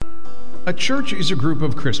A church is a group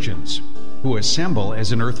of Christians who assemble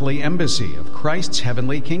as an earthly embassy of Christ's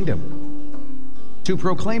heavenly kingdom to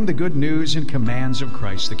proclaim the good news and commands of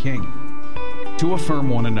Christ the King, to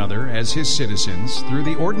affirm one another as his citizens through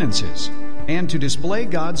the ordinances, and to display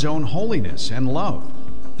God's own holiness and love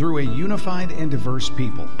through a unified and diverse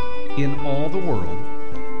people in all the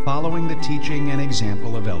world, following the teaching and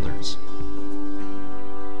example of elders.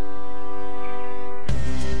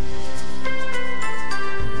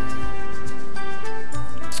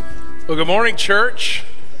 Well, good morning, church.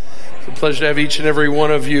 It's a pleasure to have each and every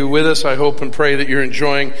one of you with us. I hope and pray that you're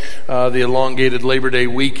enjoying the elongated Labor Day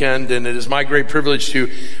weekend. And it is my great privilege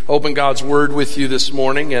to open God's Word with you this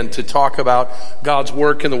morning and to talk about God's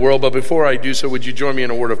work in the world. But before I do so, would you join me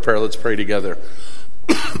in a word of prayer? Let's pray together.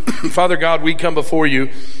 Father God, we come before you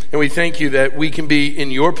and we thank you that we can be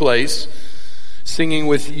in your place, singing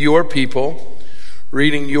with your people,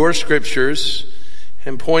 reading your scriptures,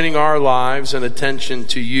 and pointing our lives and attention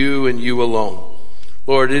to you and you alone.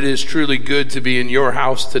 Lord, it is truly good to be in your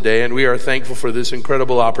house today, and we are thankful for this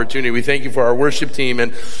incredible opportunity. We thank you for our worship team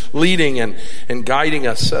and leading and guiding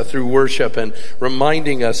us through worship and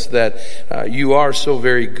reminding us that you are so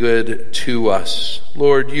very good to us.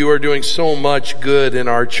 Lord, you are doing so much good in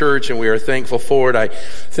our church, and we are thankful for it. I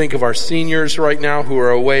think of our seniors right now who are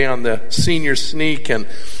away on the senior sneak, and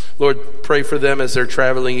Lord, pray for them as they're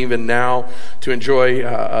traveling even now to enjoy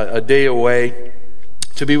a day away,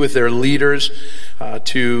 to be with their leaders,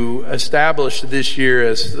 to establish this year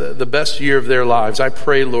as the best year of their lives. I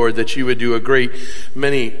pray, Lord, that you would do a great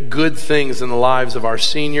many good things in the lives of our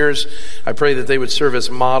seniors. I pray that they would serve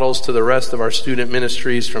as models to the rest of our student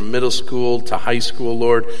ministries from middle school to high school,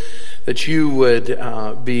 Lord, that you would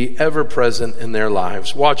be ever present in their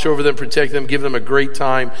lives. Watch over them, protect them, give them a great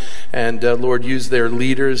time, and Lord, use their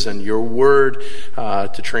leaders and your word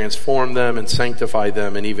to transform them and sanctify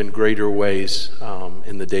them in even greater ways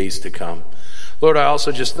in the days to come. Lord, I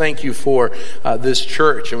also just thank you for this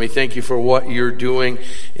church, and we thank you for what you're doing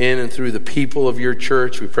in and through the people of your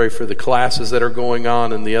church. We pray for the classes that are going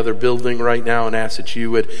on in the other building right now and ask that you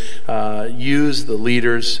would use the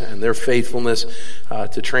leaders and their faithfulness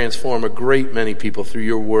to transform a great many people through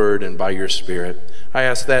your word and by your Spirit. I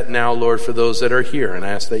ask that now, Lord, for those that are here, and I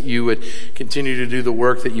ask that you would continue to do the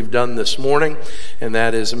work that you've done this morning, and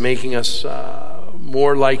that is making us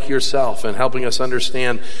more like yourself and helping us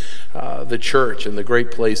understand the church and the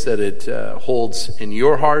great place that it holds in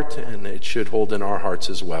your heart, and it should hold in our hearts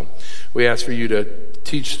as well. We ask for you to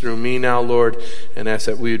teach through me now, Lord, and ask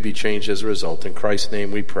that we would be changed as a result. In Christ's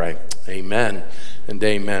name we pray. Amen and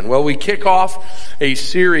amen. Well, we kick off a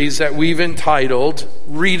series that we've entitled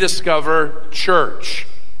Rediscover Church.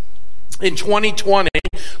 In 2020,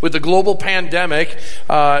 with the global pandemic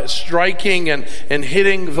striking and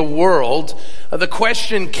hitting the world, the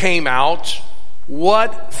question came out,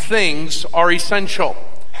 what things are essential?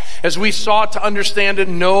 As we sought to understand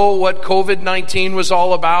and know what COVID-19 was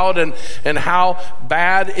all about and how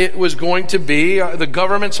bad it was going to be, the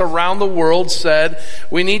governments around the world said,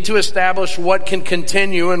 we need to establish what can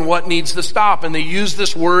continue and what needs to stop. And they used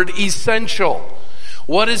this word essential.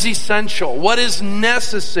 What is essential? What is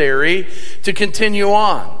necessary to continue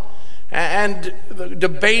on? And the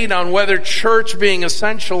debate on whether church being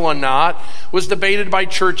essential or not was debated by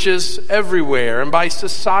churches everywhere and by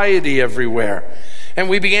society everywhere. And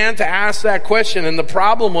we began to ask that question, and the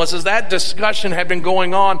problem was that discussion had been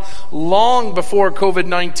going on long before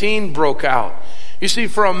COVID-19 broke out. You see,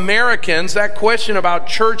 for Americans, that question about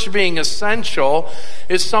church being essential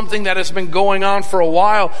is something that has been going on for a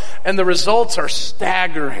while, and the results are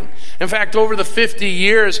staggering. In fact, over the 50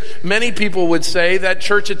 years, many people would say that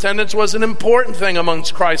church attendance was an important thing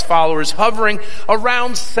amongst Christ followers, hovering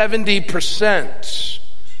around 70%.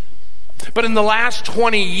 But in the last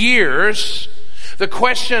 20 years, the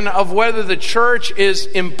question of whether the church is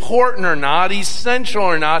important or not, essential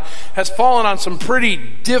or not, has fallen on some pretty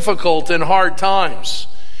difficult and hard times.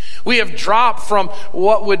 We have dropped from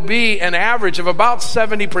what would be an average of about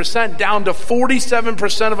 70% down to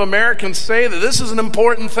 47% of Americans say that this is an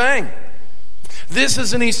important thing. This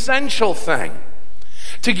is an essential thing.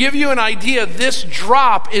 To give you an idea, this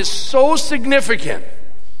drop is so significant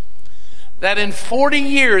that in 40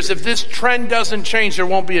 years, if this trend doesn't change, there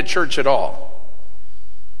won't be a church at all.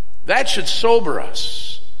 That should sober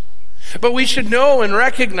us. But we should know and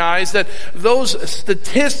recognize that those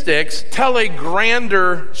statistics tell a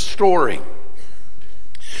grander story.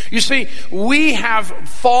 You see, we have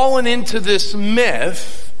fallen into this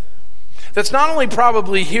myth that's not only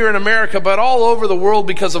probably here in America, but all over the world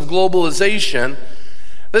because of globalization,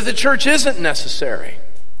 that the church isn't necessary.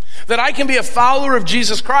 that I can be a follower of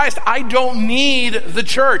Jesus Christ, I don't need the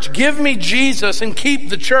church. Give me Jesus and keep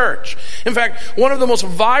the church. In fact, one of the most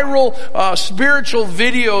viral spiritual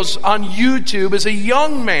videos on YouTube is a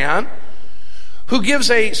young man who gives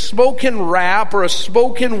a spoken rap or a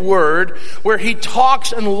spoken word where he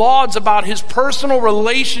talks and lauds about his personal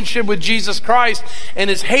relationship with Jesus Christ and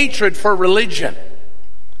his hatred for religion.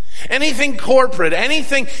 Anything corporate,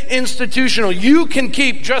 anything institutional, you can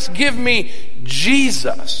keep. Just give me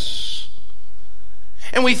Jesus.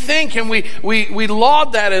 And we think and we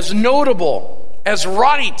laud that as notable, as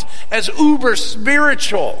right, as uber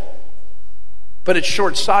spiritual. But it's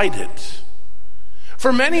short-sighted.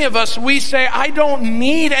 For many of us, we say, I don't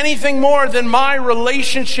need anything more than my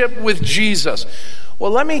relationship with Jesus.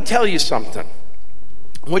 Well, let me tell you something.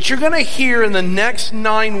 What you're going to hear in the next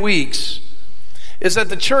 9 weeks is that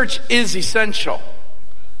the church is essential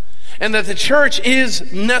and that the church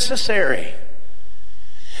is necessary.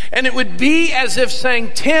 And it would be as if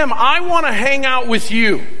saying, Tim, I want to hang out with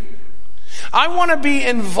you. I want to be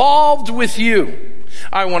involved with you.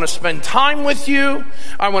 I want to spend time with you.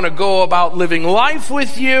 I want to go about living life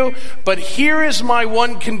with you. But here is my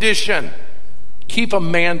one condition. Keep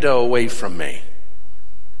Amanda away from me.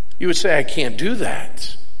 You would say, I can't do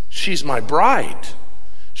that. She's my bride.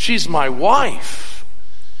 She's my wife.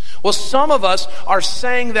 Well, some of us are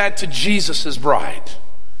saying that to Jesus' bride.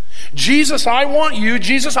 Jesus, I want you.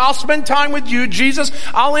 Jesus, I'll spend time with you. Jesus,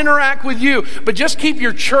 I'll interact with you. But just keep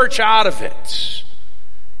your church out of it.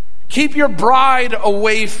 Keep your bride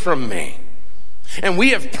away from me. And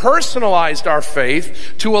we have personalized our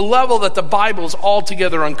faith to a level that the Bible is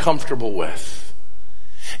altogether uncomfortable with.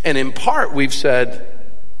 And in part, we've said,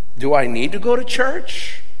 do I need to go to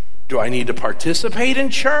church? Do I need to participate in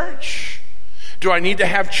church? Do I need to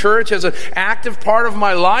have church as an active part of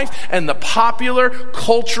my life? And the popular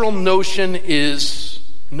cultural notion is,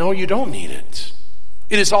 no, you don't need it.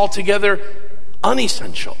 It is altogether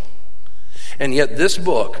unessential. And yet this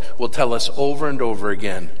book will tell us over and over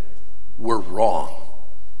again, we're wrong.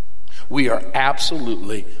 We are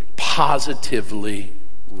absolutely, positively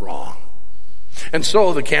wrong. And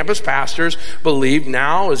so the campus pastors believe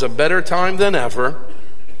now is a better time than ever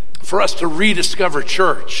for us to rediscover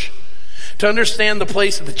church. To understand the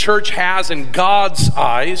place that the church has in God's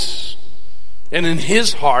eyes and in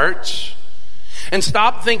His heart. And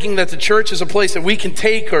stop thinking that the church is a place that we can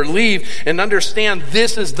take or leave, and understand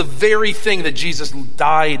this is the very thing that Jesus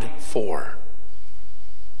died for.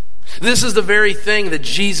 This is the very thing that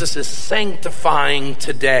Jesus is sanctifying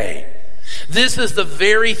today. This is the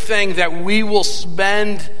very thing that we will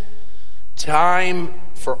spend time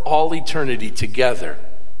for all eternity together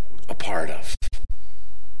a part of.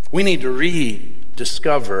 We need to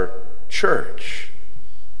rediscover church.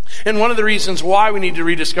 And one of the reasons why we need to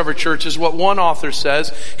rediscover church is what one author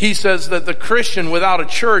says. He says that the Christian without a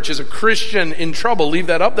church is a Christian in trouble. Leave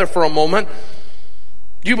that up there for a moment.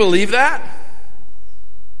 Do you believe that?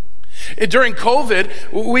 During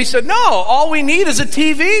COVID, we said, no, all we need is a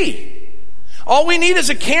TV. All we need is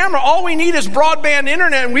a camera. All we need is broadband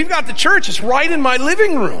internet. And we've got the church. It's right in my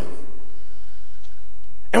living room.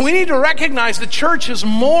 And we need to recognize the church is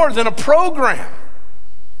more than a program.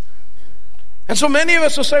 And so many of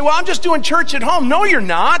us will say, well, I'm just doing church at home. No, you're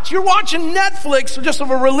not. You're watching Netflix just of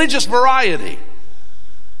a religious variety.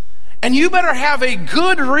 And you better have a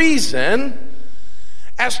good reason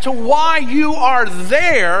as to why you are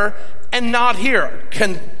there and not here.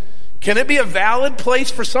 Can it be a valid place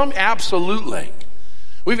for some? Absolutely.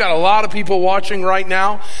 We've got a lot of people watching right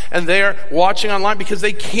now, and they're watching online because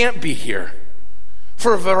they can't be here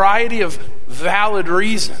for a variety of valid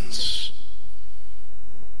reasons.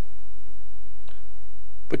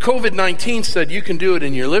 But COVID-19 said you can do it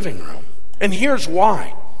in your living room. And here's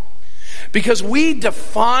why. Because we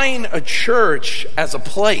define a church as a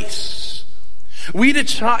place. We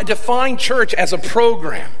define church as a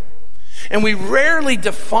program. And we rarely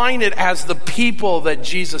define it as the people that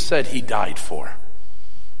Jesus said He died for.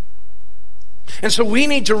 And so we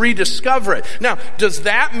need to rediscover it. Now, does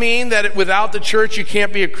that mean that without the church you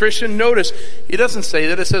can't be a Christian? Notice, it doesn't say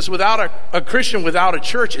that. It says without a Christian without a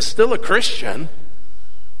church is still a Christian.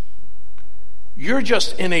 You're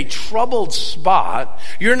just in a troubled spot.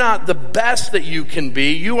 You're not the best that you can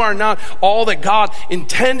be. You are not all that God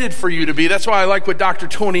intended for you to be. That's why I like what Dr.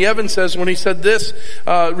 Tony Evans says when he said this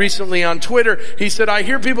recently on Twitter. He said, I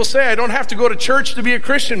hear people say I don't have to go to church to be a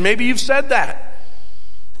Christian. Maybe you've said that.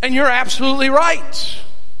 And you're absolutely right.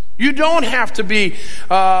 You don't have to be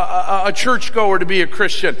a churchgoer to be a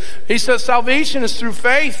Christian. He says salvation is through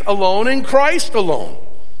faith alone in Christ alone.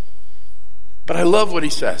 But I love what he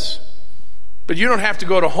says. But you don't have to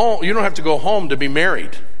go home to be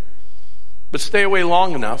married. But stay away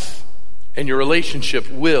long enough, and your relationship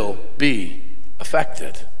will be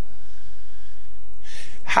affected.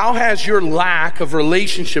 How has your lack of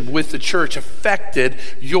relationship with the church affected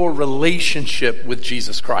your relationship with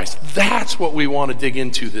Jesus Christ? That's what we want to dig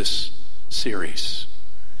into this series.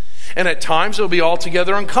 And at times it'll be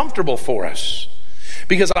altogether uncomfortable for us.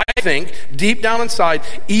 Because I think deep down inside,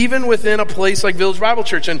 even within a place like Village Bible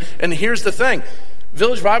Church, and here's the thing,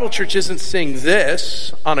 Village Bible Church isn't seeing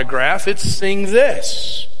this on a graph, it's seeing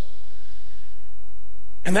this.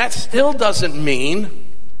 And that still doesn't mean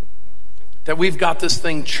that we've got this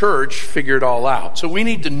thing, church, figured all out. So we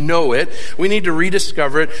need to know it. We need to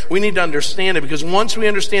rediscover it. We need to understand it, because once we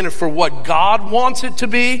understand it for what God wants it to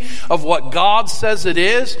be, of what God says it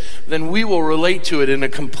is, then we will relate to it in a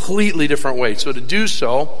completely different way. So to do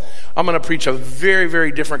so, I'm going to preach a very,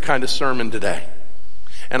 very different kind of sermon today.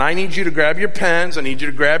 And I need you to grab your pens, I need you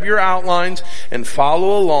to grab your outlines and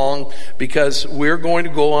follow along, because we're going to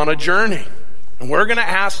go on a journey. And we're going to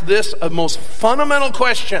ask this a most fundamental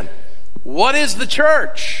question. What is the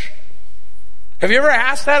church? Have you ever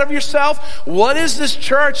asked that of yourself? What is this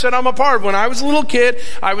church that I'm a part of? When I was a little kid,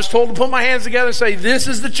 I was told to put my hands together and say, this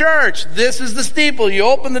is the church. This is the steeple. You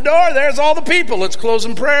open the door, there's all the people. Let's close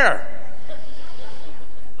in prayer.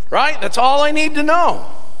 Right? That's all I need to know.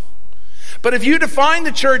 But if you define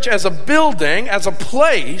the church as a building, as a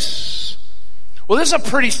place, well, this is a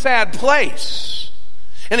pretty sad place.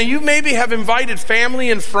 And you maybe have invited family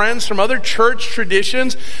and friends from other church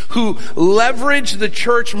traditions who leverage the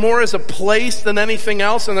church more as a place than anything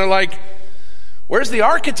else. And they're like, where's the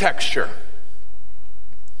architecture?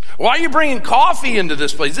 Why are you bringing coffee into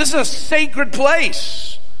this place? This is a sacred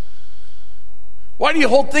place. Why do you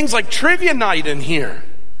hold things like trivia night in here?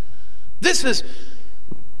 This is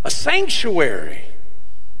a sanctuary,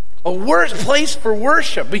 a place for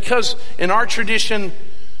worship. Because in our tradition,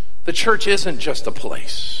 the church isn't just a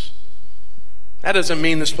place. That doesn't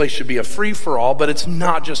mean this place should be a free-for-all, but it's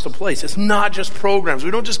not just a place. It's not just programs.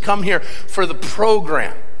 We don't just come here for the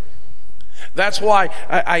program. That's why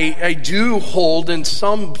I do hold in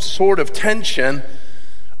some sort of tension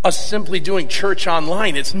us simply doing church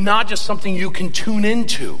online. It's not just something you can tune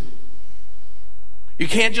into. You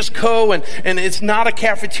can't just go and it's not a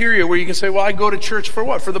cafeteria where you can say, well, I go to church for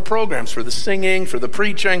what? For the programs, for the singing, for the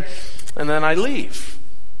preaching, and then I leave.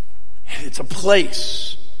 It's a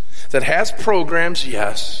place that has programs,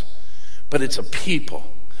 yes, but it's a people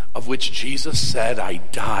of which Jesus said, I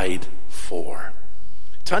died for.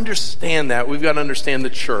 To understand that, we've got to understand the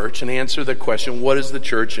church and answer the question, what is the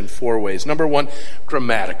church, in 4 ways. Number 1,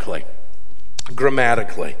 grammatically.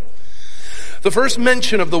 Grammatically. The first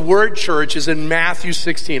mention of the word church is in Matthew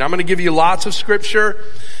 16. I'm going to give you lots of scripture,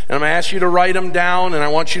 and I'm going to ask you to write them down, and I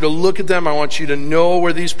want you to look at them. I want you to know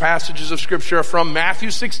where these passages of scripture are from.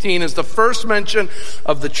 Matthew 16 is the first mention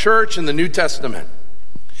of the church in the New Testament.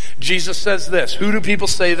 Jesus says this, who do people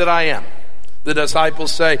say that I am? The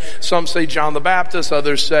disciples say, some say John the Baptist,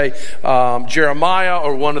 others say Jeremiah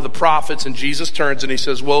or one of the prophets. And Jesus turns and he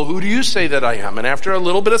says, well, who do you say that I am? And after a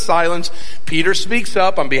little bit of silence, Peter speaks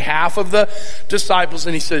up on behalf of the disciples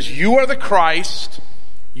and he says, you are the Christ,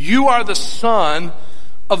 you are the Son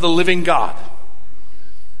of the living God.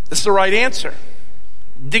 This is the right answer.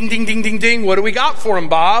 Ding, ding, ding, ding, ding. What do we got for him,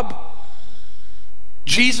 Bob?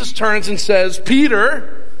 Jesus turns and says,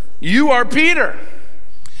 Peter, you are Peter.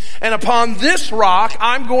 And upon this rock,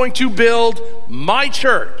 I'm going to build my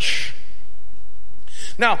church.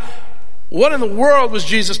 Now, what in the world was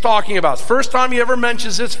Jesus talking about? First time he ever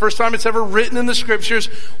mentions this, first time it's ever written in the scriptures.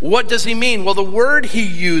 What does he mean? Well, the word he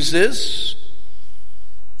uses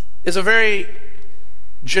is a very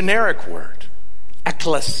generic word.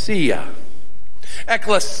 Ekklesia.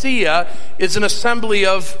 Ekklesia is an assembly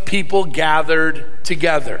of people gathered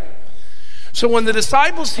together. So when the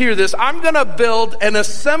disciples hear this, I'm going to build an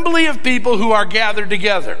assembly of people who are gathered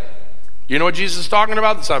together. You know what Jesus is talking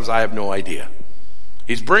about? The disciples, I have no idea.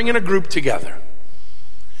 He's bringing a group together.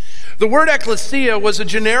 The word ekklesia was a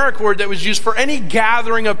generic word that was used for any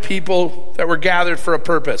gathering of people that were gathered for a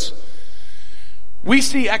purpose. We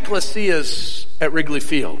see ekklesias at Wrigley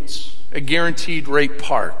Fields, at Guaranteed Rate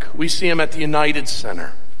Park. We see them at the United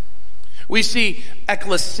Center. We see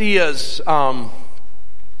ekklesias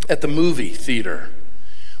at the movie theater.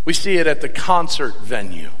 We see it at the concert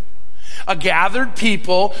venue. A gathered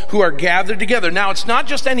people who are gathered together. Now, it's not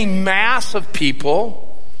just any mass of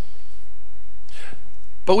people,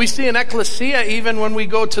 but we see an ekklesia even when we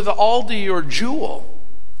go to the Aldi or Jewel.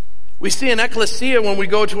 We see an ekklesia when we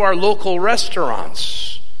go to our local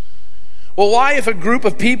restaurants. Well, why if a group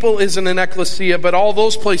of people isn't an ecclesia, but all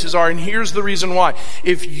those places are? And here's the reason why.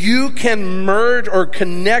 If you can merge or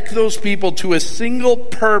connect those people to a single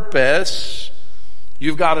purpose,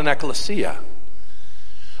 you've got an ecclesia.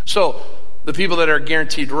 So, the people that are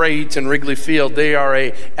guaranteed rate in Wrigley Field, they are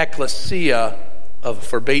a ecclesia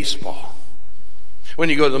for baseball. When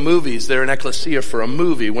you go to the movies, they're an ecclesia for a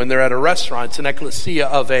movie. When they're at a restaurant, it's an ecclesia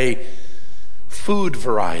of a food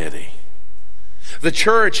variety. The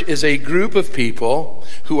church is a group of people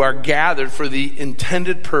who are gathered for the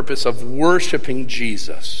intended purpose of worshiping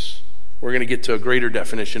Jesus. We're going to get to a greater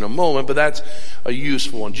definition in a moment, but that's a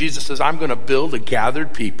useful one. Jesus says, I'm going to build a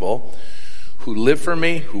gathered people who live for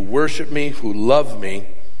me, who worship me, who love me,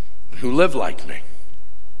 who live like me.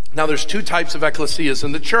 Now, there's two types of ecclesias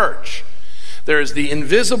in the church. There is the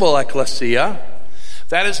invisible ecclesia.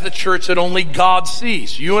 That is the church that only God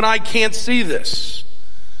sees. You and I can't see this.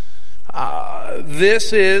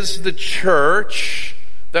 This is the church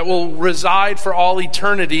that will reside for all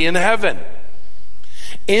eternity in heaven.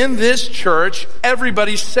 In this church,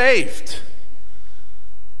 everybody's saved.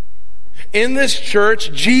 In this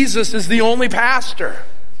church, Jesus is the only pastor.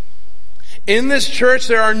 In this church,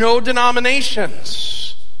 there are no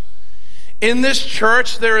denominations. In this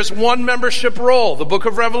church, there is one membership roll. The book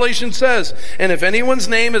of Revelation says, and if anyone's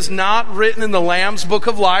name is not written in the Lamb's book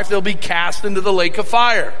of life, they'll be cast into the lake of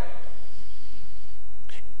fire.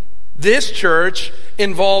 This church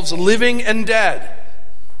involves living and dead.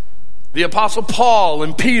 The Apostle Paul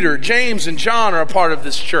and Peter, James and John are a part of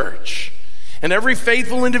this church. And every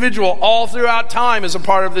faithful individual all throughout time is a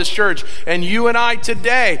part of this church. And you and I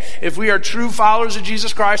today, if we are true followers of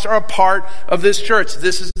Jesus Christ, are a part of this church.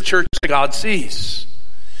 This is the church that God sees.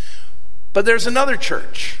 But there's another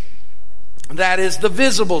church. That is the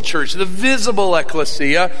visible church, the visible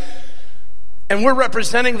ecclesia. And we're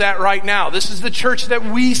representing that right now. This is the church that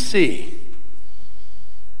we see.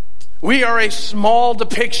 We are a small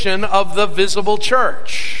depiction of the visible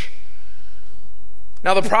church.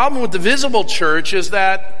 Now, the problem with the visible church is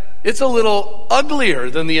that it's a little uglier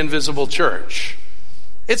than the invisible church.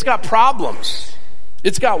 It's got problems.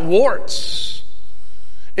 It's got warts.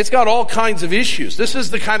 It's got all kinds of issues. This is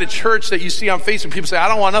the kind of church that you see on Facebook. People say, I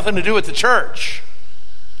don't want nothing to do with the church.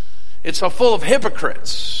 It's so full of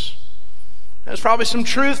hypocrites. There's probably some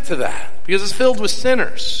truth to that because it's filled with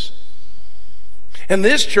sinners. And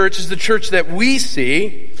this church is the church that we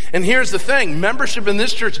see. And here's the thing. Membership in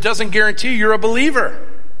this church doesn't guarantee you're a believer.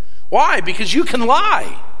 Why? Because you can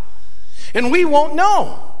lie. And we won't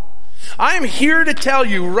know. I am here to tell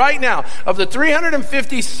you right now, of the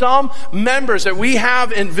 350 some members that we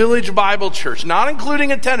have in Village Bible Church, not including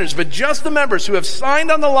attenders, but just the members who have signed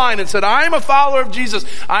on the line and said, I'm a follower of Jesus,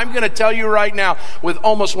 I'm going to tell you right now, with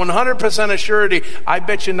almost 100% assurity, I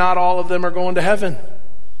bet you not all of them are going to heaven.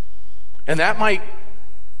 And that might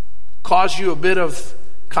cause you a bit of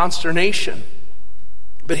consternation.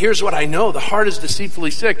 But here's what I know. The heart is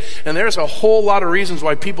deceitfully sick. And there's a whole lot of reasons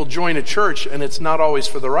why people join a church, and it's not always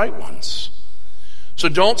for the right ones. So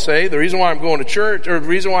don't say, the reason why I'm going to church, or the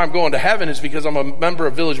reason why I'm going to heaven is because I'm a member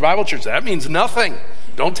of Village Bible Church. That means nothing.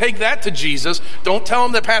 Don't take that to Jesus. Don't tell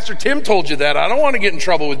him that Pastor Tim told you that. I don't want to get in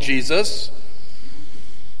trouble with Jesus.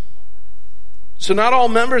 So not all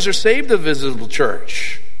members are saved of visible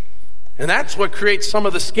church. And that's what creates some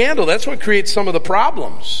of the scandal. That's what creates some of the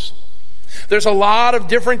problems. There's a lot of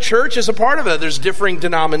different churches a part of it. There's differing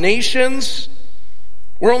denominations.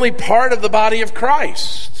 We're only part of the body of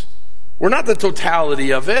Christ. We're not the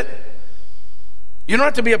totality of it. You don't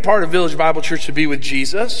have to be a part of Village Bible Church to be with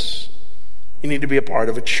Jesus. You need to be a part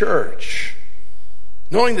of a church.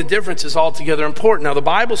 Knowing the difference is altogether important. Now, the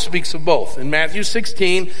Bible speaks of both. In Matthew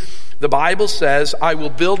 16, the Bible says, I will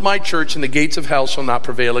build my church and the gates of hell shall not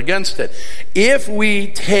prevail against it. If we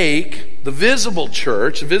take the visible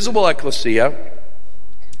church, the visible ecclesia,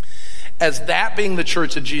 as that being the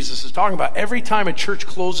church that Jesus is talking about, every time a church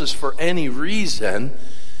closes for any reason,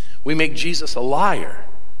 we make Jesus a liar.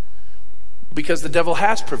 Because the devil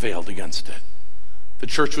has prevailed against it. The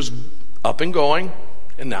church was up and going,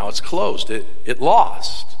 and now it's closed. It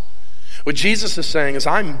lost. What Jesus is saying is,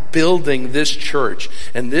 I'm building this church,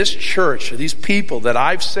 and this church, these people that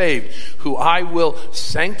I've saved, who I will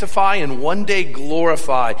sanctify and one day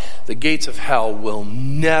glorify, the gates of hell will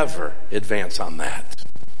never advance on that.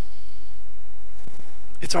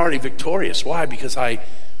 It's already victorious. Why? Because I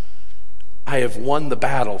have won the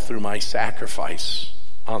battle through my sacrifice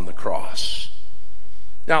on the cross.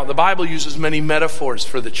 Now, the Bible uses many metaphors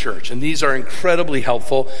for the church, and these are incredibly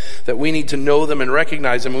helpful that we need to know them and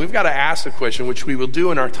recognize them. And we've got to ask the question, which we will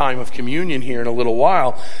do in our time of communion here in a little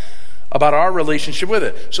while, about our relationship with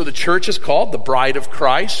it. So the church is called the bride of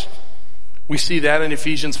Christ. We see that in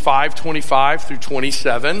Ephesians 5:25 through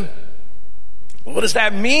 27. Well, what does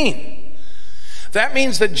that mean? That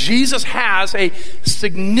means that Jesus has a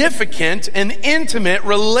significant and intimate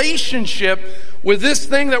relationship with this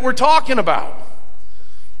thing that we're talking about.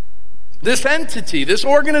 This entity, this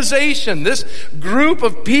organization, this group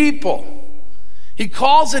of people. He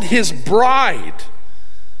calls it his bride.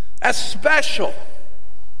 That's special.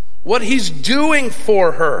 What he's doing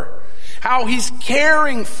for her, how he's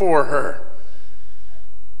caring for her.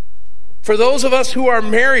 For those of us who are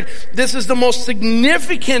married, this is the most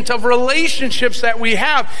significant of relationships that we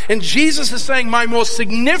have. And Jesus is saying, my most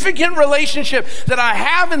significant relationship that I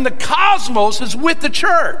have in the cosmos is with the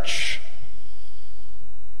church.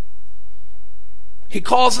 He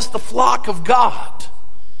calls us the flock of God.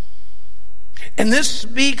 And this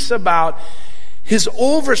speaks about his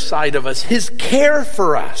oversight of us, his care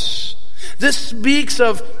for us. This speaks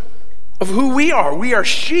of who we are. We are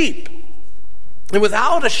sheep. And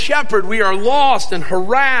without a shepherd, we are lost and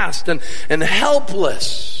harassed and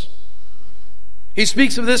helpless. He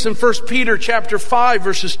speaks of this in 1 Peter chapter 5,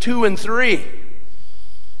 verses 2 and 3.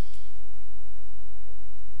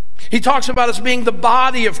 He talks about us being the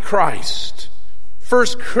body of Christ. 1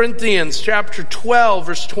 Corinthians chapter 12,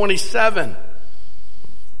 verse 27.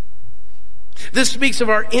 This speaks of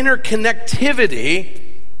our interconnectivity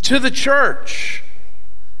to the church.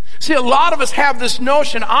 See, a lot of us have this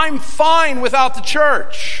notion, I'm fine without the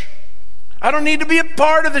church. I don't need to be a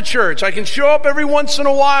part of the church. I can show up every once in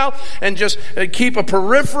a while and just keep a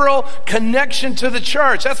peripheral connection to the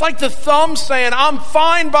church. That's like the thumb saying, I'm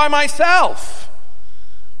fine by myself.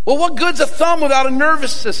 Well, what good's a thumb without a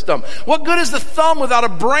nervous system? What good is the thumb without a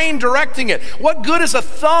brain directing it? What good is a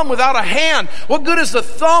thumb without a hand? What good is a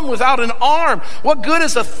thumb without an arm? What good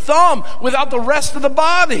is a thumb without the rest of the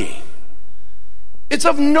body? It's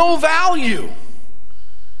of no value.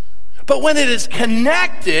 But when it is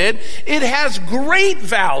connected, it has great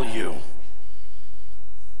value.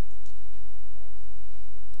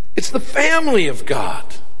 It's the family of God.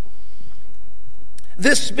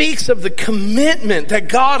 This speaks of the commitment that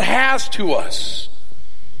God has to us.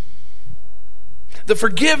 The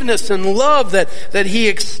forgiveness and love that he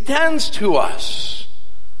extends to us.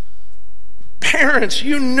 Parents,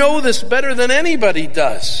 you know this better than anybody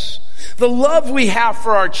does. The love we have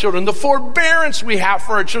for our children, the forbearance we have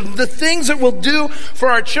for our children, the things that we'll do for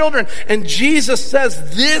our children. And Jesus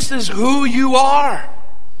says, this is who you are.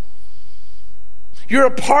 You're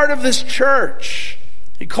a part of this church.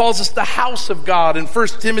 He calls us the house of God in 1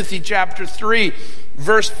 Timothy chapter 3,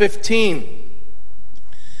 verse 15.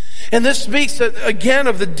 And this speaks again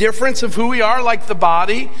of the difference of who we are, like the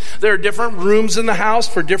body. There are different rooms in the house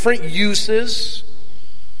for different uses.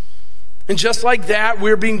 And just like that,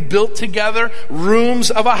 we're being built together,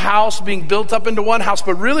 rooms of a house being built up into one house.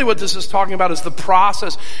 But really what this is talking about is the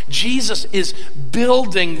process. Jesus is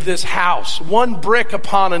building this house, one brick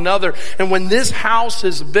upon another. And when this house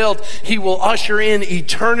is built, he will usher in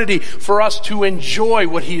eternity for us to enjoy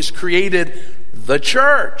what he's created, the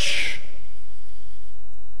church.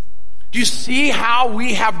 Do you see how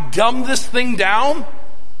we have dumbed this thing down?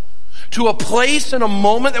 To a place and a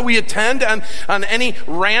moment that we attend on any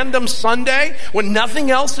random Sunday when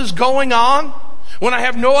nothing else is going on, when I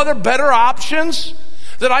have no other better options,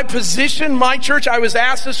 that I position my church. I was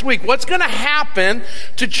asked this week, what's going to happen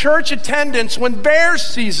to church attendance when Bears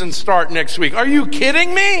season start next week? Are you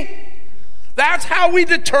kidding me? That's how we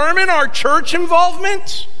determine our church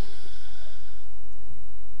involvement?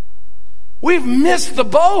 We've missed the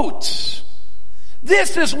boat.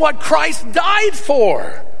 This is what Christ died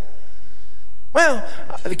for. Well,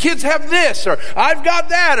 the kids have this, or I've got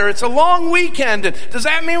that, or it's a long weekend. And does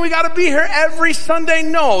that mean we got to be here every Sunday?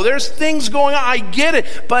 No, there's things going on. I get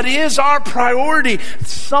it. But is our priority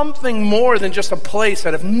something more than just a place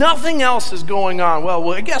that if nothing else is going on, well,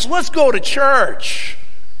 I guess let's go to church.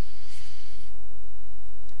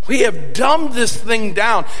 We have dumbed this thing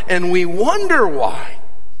down, and we wonder why.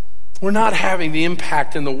 We're not having the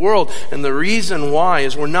impact in the world. And the reason why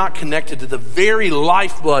is we're not connected to the very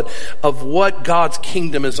lifeblood of what God's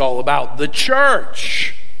kingdom is all about, the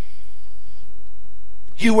church.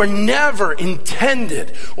 You were never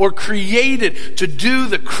intended or created to do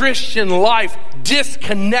the Christian life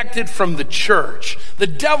disconnected from the church. The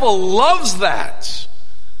devil loves that.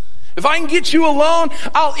 If I can get you alone,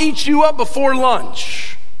 I'll eat you up before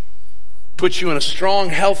lunch. Put you in a strong,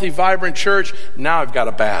 healthy, vibrant church. Now I've got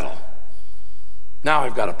a battle. Now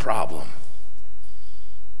I've got a problem.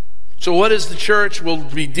 So what is the church? We'll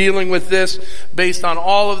be dealing with this based on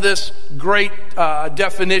all of this great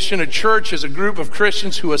definition. A church is a group of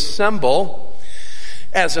Christians who assemble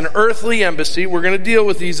as an earthly embassy. We're going to deal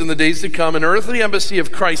with these in the days to come. An earthly embassy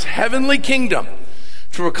of Christ's heavenly kingdom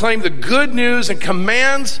to proclaim the good news and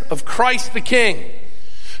commands of Christ the King,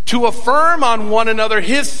 to affirm on one another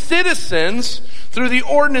his citizens through the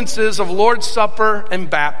ordinances of Lord's Supper and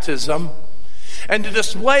baptism, and to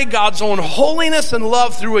display God's own holiness and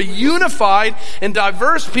love through a unified and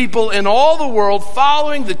diverse people in all the world,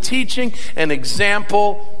 following the teaching and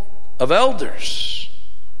example of elders.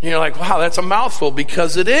 And you're like, wow, that's a mouthful,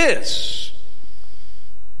 because it is.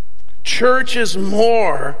 Church is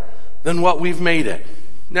more than what we've made it.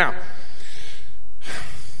 Now,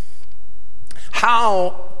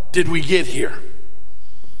 how did we get here?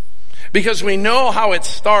 Because we know how it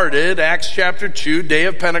started. Acts chapter 2, day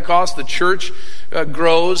of Pentecost, the church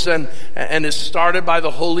grows and is started by the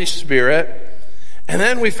Holy Spirit. And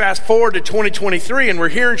then we fast forward to 2023, and we're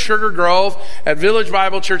here in Sugar Grove at Village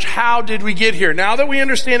Bible Church. How did we get here? Now that we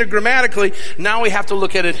understand it grammatically, now we have to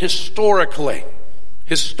look at it historically.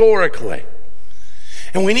 Historically.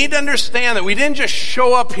 And we need to understand that we didn't just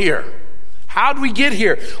show up here. How did we get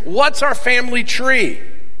here? What's our family tree?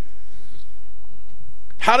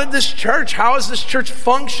 How has this church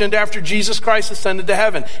functioned after Jesus Christ ascended to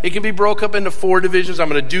heaven? It can be broke up into 4 divisions. I'm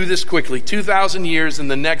going to do this quickly. 2,000 years in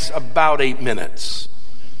the next about 8 minutes.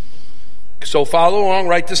 So follow along,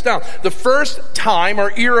 write this down. The first time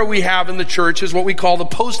or era we have in the church is what we call the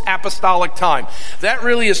post-apostolic time. That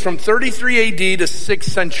really is from 33 AD to 6th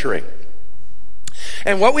century.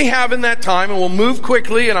 And what we have in that time, and we'll move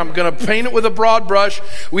quickly, and I'm going to paint it with a broad brush,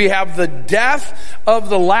 we have the death of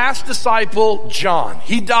the last disciple, John.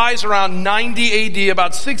 He dies around 90 AD,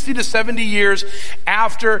 about 60 to 70 years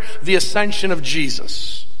after the ascension of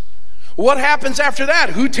Jesus. What happens after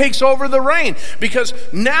that? Who takes over the reign? Because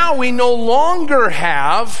now we no longer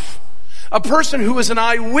have a person who is an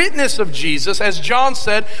eyewitness of Jesus. As John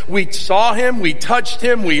said, we saw him, we touched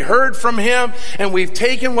him, we heard from him, and we've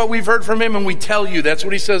taken what we've heard from him and we tell you. That's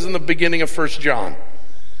what he says in the beginning of 1 John.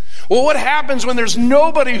 Well, what happens when there's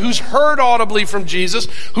nobody who's heard audibly from Jesus,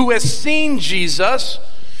 who has seen Jesus,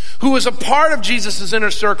 who is a part of Jesus'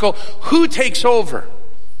 inner circle? Who takes over?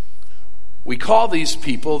 We call these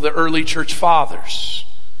people the early church fathers.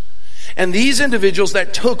 And these individuals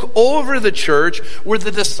that took over the church were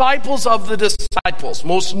the disciples of the disciples.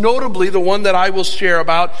 Most notably, the one that I will share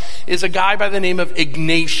about is a guy by the name of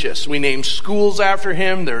Ignatius. We name schools after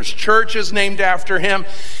him. There's churches named after him.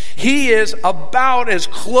 He is about as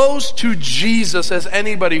close to Jesus as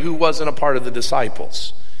anybody who wasn't a part of the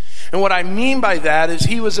disciples. And what I mean by that is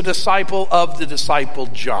he was a disciple of the disciple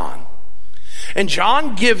John. And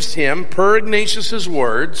John gives him, per Ignatius's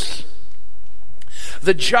words,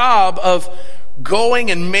 the job of going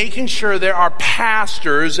and making sure there are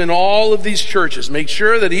pastors in all of these churches. Make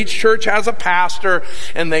sure that each church has a pastor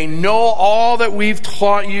and they know all that we've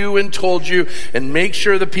taught you and told you, and make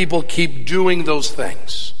sure the people keep doing those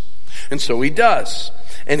things. And so he does.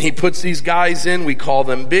 And he puts these guys in, we call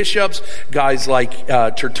them bishops, guys like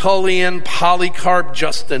Tertullian, Polycarp,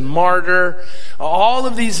 Justin Martyr, all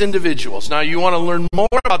of these individuals. Now you want to learn more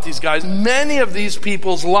about these guys. Many of these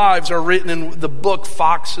people's lives are written in the book,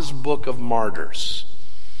 Fox's Book of Martyrs.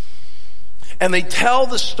 And they tell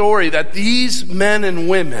the story that these men and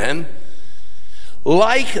women,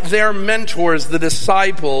 like their mentors, the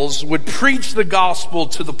disciples, would preach the gospel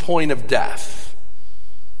to the point of death.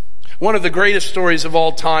 One of the greatest stories of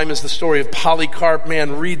all time is the story of Polycarp.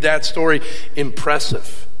 Man, read that story.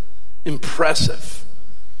 Impressive. Impressive.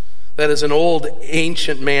 That is an old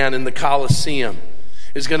ancient man in the Colosseum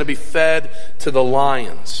is going to be fed to the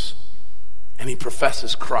lions. And he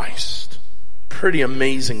professes Christ. Pretty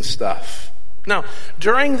amazing stuff. Now,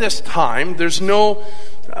 during this time, there's no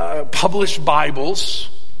published Bibles.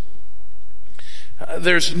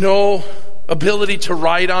 There's no ability to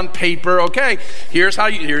write on paper. Okay, here's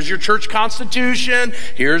your church constitution.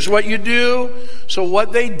 Here's what you do. So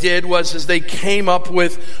what they did was they came up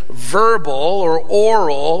with verbal or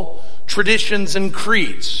oral traditions and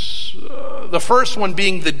creeds. The first one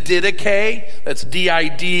being the Didache. That's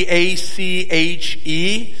Didache.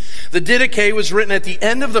 The Didache was written at the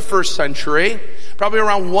end of the 1st century, probably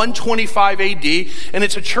around 125 AD, and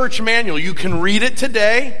it's a church manual. You can read it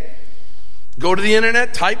today. Go to the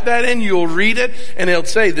internet, type that in, you'll read it, and it'll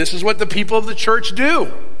say, this is what the people of the church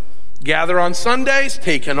do. Gather on Sundays,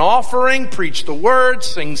 take an offering, preach the word,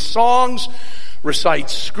 sing songs, recite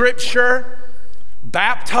scripture,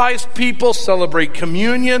 baptize people, celebrate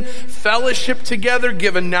communion, fellowship together,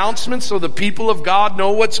 give announcements so the people of God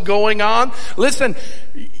know what's going on. Listen,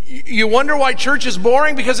 you wonder why church is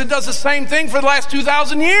boring? Because it does the same thing for the last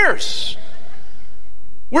 2,000 years.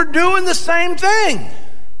 We're doing the same thing.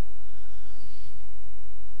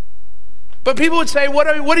 But people would say,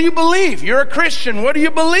 what do you believe? You're a Christian. What do you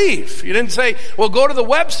believe? You didn't say, well, go to the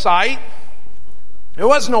website. There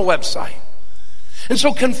was no website. And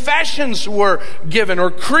so confessions were given, or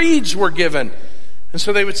creeds were given. And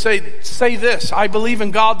so they would say this: I believe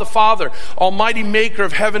in God the Father, almighty maker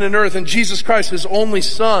of heaven and earth, and Jesus Christ, his only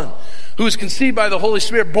Son, who was conceived by the Holy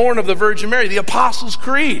Spirit, born of the Virgin Mary, the Apostles'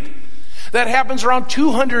 Creed. That happens around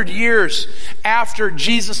 200 years after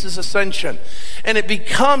Jesus' ascension. And it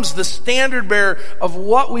becomes the standard bearer of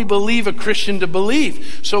what we believe a Christian to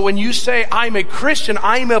believe. So when you say, I'm a Christian,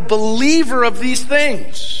 I'm a believer of these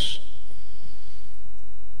things.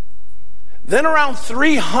 Then around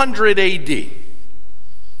 300 AD,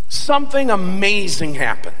 something amazing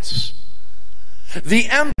happens. The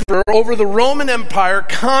emperor over the Roman Empire,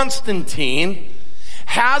 Constantine,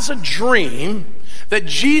 has a dream that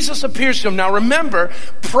Jesus appears to him. Now remember,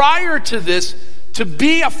 prior to this, to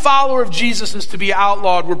be a follower of Jesus is to be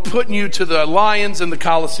outlawed. We're putting you to the lions in the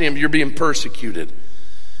Colosseum. You're being persecuted.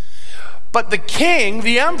 But the king,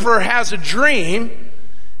 the emperor, has a dream,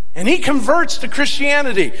 and he converts to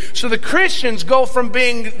Christianity. So the Christians go from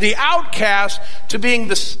being the outcast to being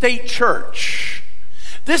the state church.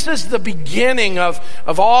 This is the beginning of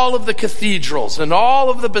all of the cathedrals and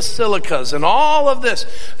all of the basilicas and all of this.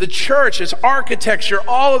 The church, its architecture,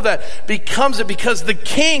 all of that becomes it because the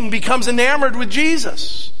king becomes enamored with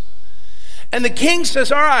Jesus. And the king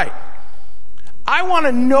says, all right, I want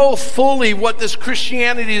to know fully what this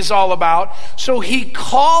Christianity is all about. So he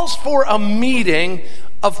calls for a meeting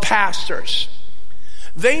of pastors.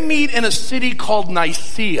 They meet in a city called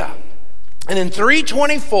Nicaea. And in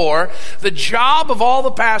 324, the job of all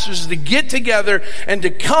the pastors is to get together and to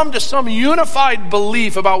come to some unified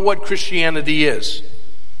belief about what Christianity is.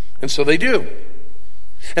 And so they do.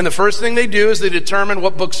 And the first thing they do is they determine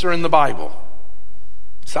what books are in the Bible.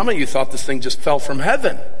 Some of you thought this thing just fell from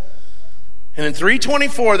heaven. And in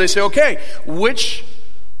 324, they say, okay, which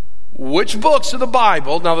books of the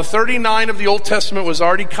Bible? Now, the 39 of the Old Testament was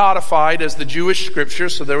already codified as the Jewish scripture,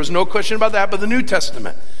 so there was no question about that, but the New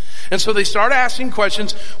Testament. And so they start asking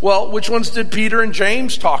questions. Well, which ones did Peter and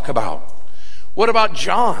James talk about? What about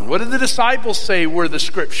John? What did the disciples say were the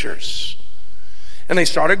scriptures? And they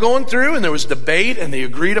started going through, and there was debate, and they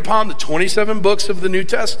agreed upon the 27 books of the New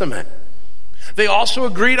Testament. They also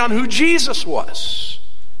agreed on who Jesus was,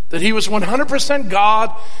 that he was 100%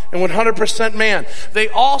 God and 100% man. They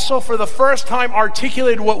also, for the first time,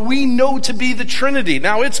 articulated what we know to be the Trinity.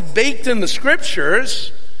 Now, it's baked in the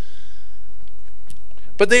scriptures,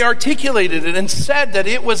 but they articulated it and said that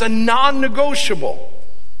it was a non-negotiable.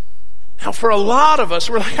 Now, for a lot of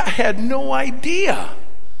us, we're like, I had no idea.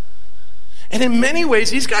 And in many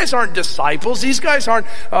ways, these guys aren't disciples. These guys aren't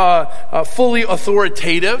fully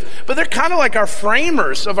authoritative, but they're kind of like our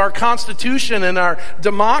framers of our Constitution and our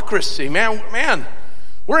democracy. Man,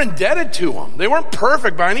 we're indebted to them. They weren't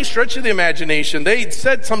perfect by any stretch of the imagination. They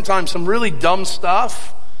said sometimes some really dumb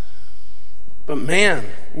stuff. But man,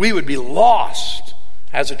 we would be lost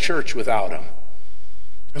as a church without them.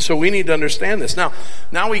 And so we need to understand this.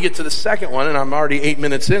 Now we get to the second one, and I'm already 8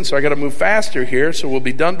 minutes in, so I got to move faster here, so we'll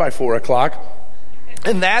be done by 4 o'clock.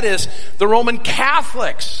 And that is the Roman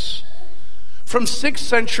Catholics from 6th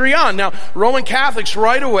century on. Now, Roman Catholics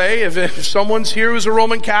right away, if someone's here who's a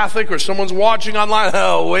Roman Catholic or someone's watching online,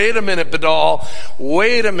 oh, wait a minute, Badal,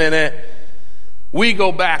 wait a minute. We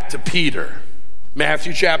go back to Peter.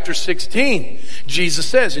 Matthew chapter 16, Jesus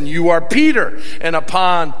says, and you are Peter, and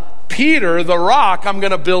upon Peter, the rock, I'm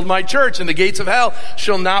going to build my church, and the gates of hell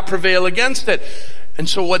shall not prevail against it. And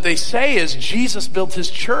so what they say is Jesus built his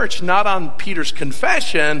church not on Peter's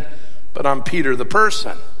confession, but on Peter the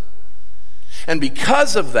person. And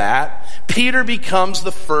because of that, Peter becomes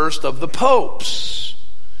the first of the popes.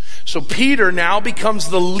 So Peter now becomes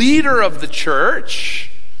the leader of the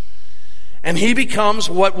church, and he becomes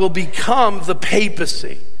what will become the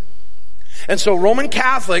papacy. And so Roman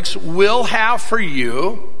Catholics will have for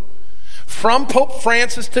you, from Pope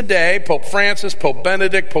Francis today, Pope Francis, Pope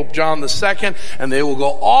Benedict, Pope John II, and they will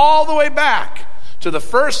go all the way back to the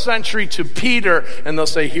 1st century to Peter, and they'll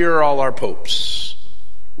say, here are all our popes.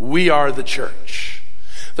 We are the church.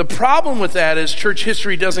 The problem with that is church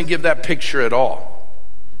history doesn't give that picture at all.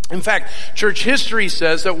 In fact, church history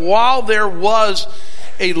says that while there was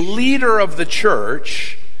a leader of the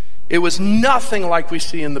church, it was nothing like we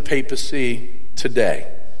see in the papacy today.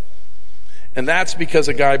 And that's because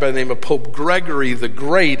a guy by the name of Pope Gregory the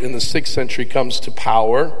Great in the 6th century comes to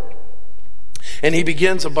power. And he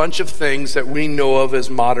begins a bunch of things that we know of as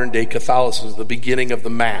modern day Catholicism, the beginning of the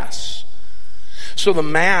Mass. So the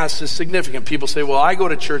Mass is significant. People say, well, I go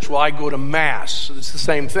to church, well, I go to Mass. It's the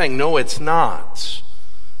same thing. No, it's not.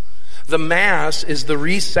 The Mass is the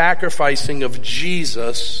re-sacrificing of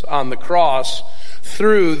Jesus on the cross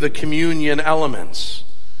through the communion elements.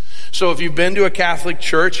 So if you've been to a Catholic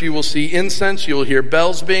church, you will see incense, you will hear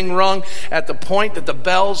bells being rung. At the point that the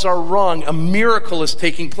bells are rung, a miracle is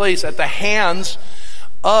taking place at the hands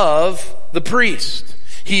of the priest.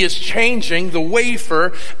 He is changing the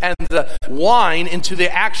wafer and the wine into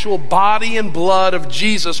the actual body and blood of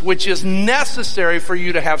Jesus, which is necessary for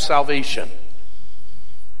you to have salvation.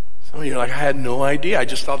 Some of you are like, I had no idea. I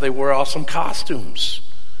just thought they wore awesome costumes.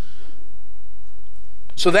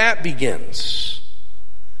 So that begins.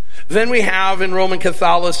 Then we have in Roman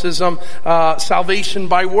Catholicism salvation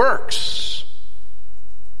by works.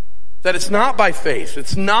 That it's not by faith.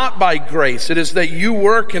 It's not by grace. It is that you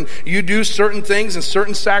work and you do certain things and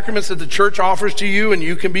certain sacraments that the church offers to you and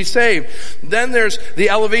you can be saved. Then there's the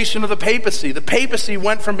elevation of the papacy. The papacy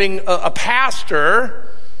went from being a pastor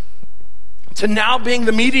to now being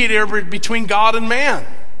the mediator between God and man.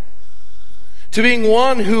 To being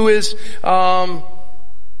one who is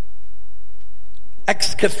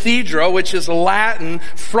ex cathedra, which is Latin,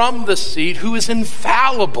 from the seat, who is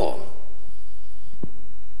infallible.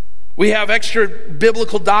 We have extra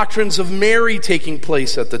biblical doctrines of Mary taking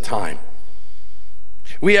place at the time.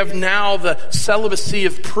 We have now the celibacy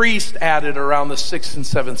of priests added around the 6th and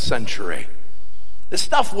 7th century. This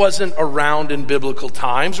stuff wasn't around in biblical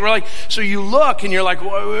times. So you look and you're like,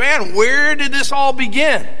 well, man, where did this all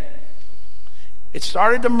begin? It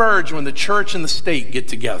started to merge when the church and the state get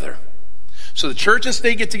together. So the church and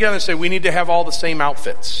state get together and say, we need to have all the same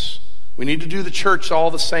outfits. We need to do the church all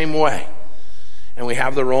the same way. And we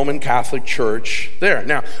have the Roman Catholic Church there.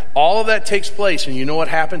 Now, all of that takes place, and you know what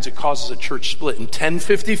happens? It causes a church split. In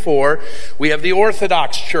 1054, we have the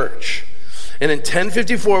Orthodox Church. And in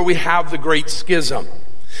 1054, we have the Great Schism.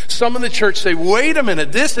 Some in the church say, wait a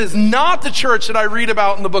minute, this is not the church that I read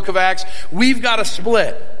about in the book of Acts. We've got a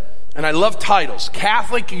split. And I love titles.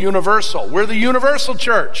 Catholic, Universal. We're the Universal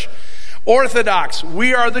Church. Orthodox,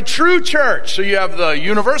 we are the true church. So you have the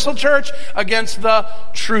Universal Church against the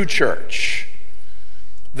true church.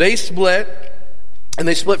 They split, and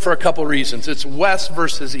they split for a couple reasons. It's West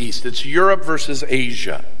versus East. It's Europe versus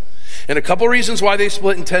Asia. And a couple reasons why they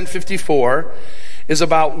split in 1054 is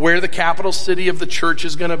about where the capital city of the church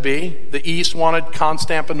is going to be. The East wanted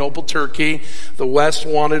Constantinople, Turkey. The West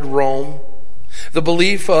wanted Rome. The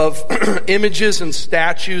belief of images and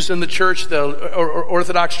statues in the church, the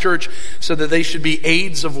Orthodox Church, said that they should be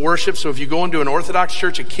aids of worship. So if you go into an Orthodox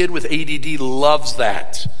church, a kid with ADD loves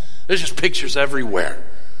that. There's just pictures everywhere.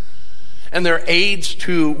 And they're aids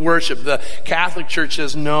to worship. The Catholic Church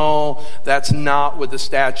says, no, that's not what the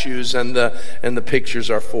statues and the pictures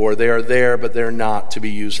are for. They are there, but they're not to be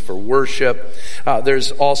used for worship.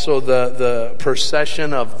 There's also the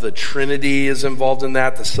procession of the Trinity is involved in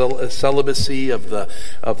that. The celibacy of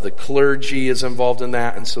the clergy is involved in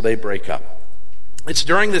that, and so they break up. It's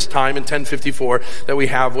during this time in 1054 that we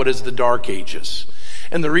have what is the Dark Ages.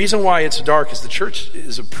 And the reason why it's dark is the church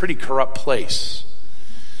is a pretty corrupt place.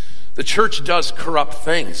 The church does corrupt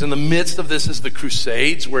things. In the midst of this is the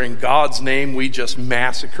Crusades, where in God's name we just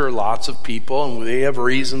massacre lots of people, and we have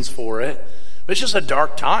reasons for it. But it's just a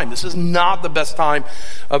dark time. This is not the best time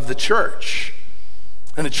of the church.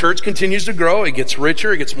 And the church continues to grow. It gets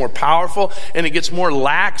richer, it gets more powerful, and it gets more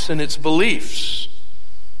lax in its beliefs.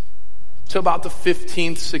 Till about the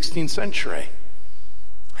 15th, 16th century.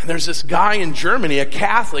 And there's this guy in Germany, a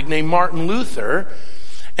Catholic named Martin Luther,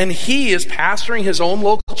 and he is pastoring his own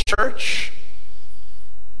local church.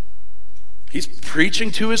 He's preaching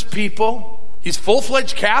to his people. He's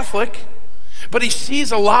full-fledged Catholic. But he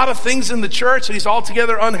sees a lot of things in the church that he's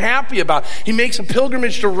altogether unhappy about. He makes a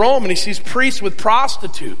pilgrimage to Rome and he sees priests with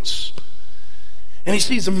prostitutes. And he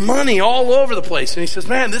sees money all over the place. And he says,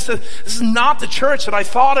 man, this is not the church that I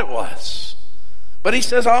thought it was. But he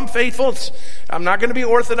says, I'm faithful. I'm not going to be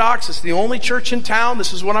Orthodox. It's the only church in town.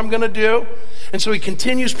 This is what I'm going to do. And so he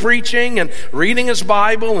continues preaching and reading his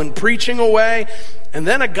Bible and preaching away. And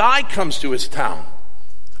then a guy comes to his town.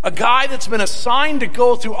 A guy that's been assigned to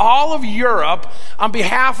go through all of Europe on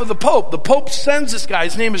behalf of the Pope. The Pope sends this guy.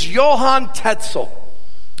 His name is Johann Tetzel.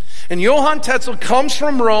 And Johann Tetzel comes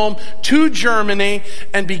from Rome to Germany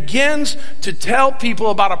and begins to tell people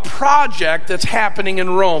about a project that's happening in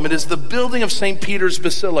Rome. It is the building of St. Peter's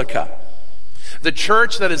Basilica, the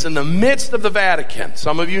church that is in the midst of the Vatican.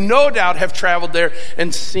 Some of you no doubt have traveled there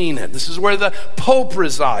and seen it. This is where the Pope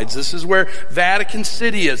resides. This is where Vatican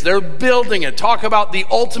City is. They're building it. Talk about the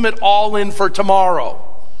ultimate all-in for tomorrow.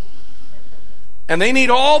 And they need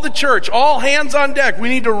all the church, all hands on deck. We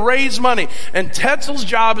need to raise money. And Tetzel's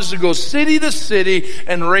job is to go city to city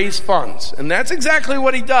and raise funds. And that's exactly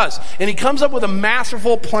what he does. And he comes up with a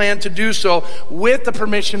masterful plan to do so with the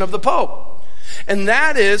permission of the Pope. And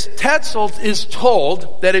that is, Tetzel is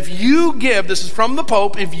told that if you give, this is from the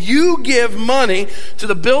Pope, if you give money to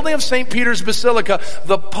the building of St. Peter's Basilica,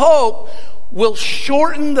 the Pope will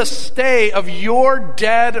shorten the stay of your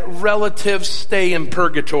dead relative's stay in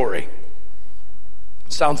purgatory.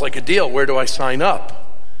 Sounds like a deal. Where do I sign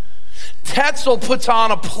up? Tetzel puts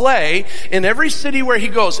on a play in every city where he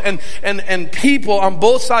goes, and people on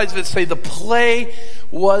both sides of it say the play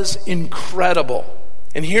was incredible.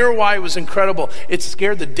 And here why it was incredible. It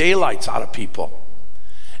scared the daylights out of people.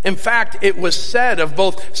 In fact, it was said of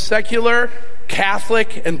both secular,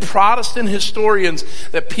 Catholic, and Protestant historians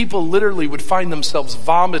that people literally would find themselves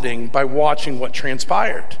vomiting by watching what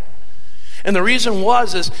transpired. And the reason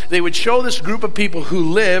is they would show this group of people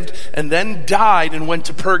who lived and then died and went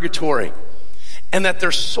to purgatory, and that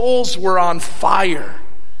their souls were on fire.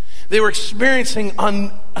 They were experiencing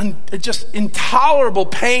just intolerable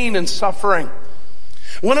pain and suffering.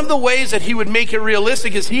 One of the ways that he would make it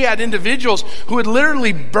realistic is he had individuals who would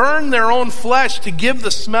literally burn their own flesh to give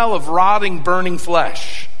the smell of rotting, burning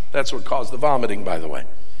flesh. That's what caused the vomiting, by the way.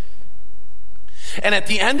 And at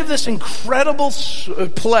the end of this incredible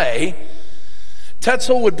play,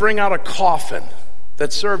 Tetzel would bring out a coffin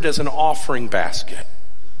that served as an offering basket.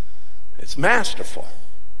 It's masterful.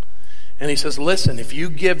 And he says, listen, if you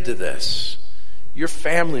give to this, your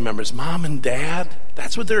family members, mom and dad,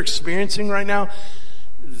 that's what they're experiencing right now,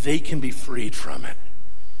 they can be freed from it.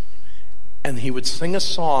 And he would sing a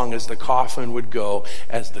song as the coffin would go,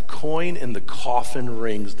 as the coin in the coffin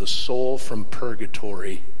rings, the soul from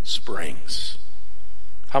purgatory springs.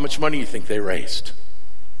 How much money do you think they raised?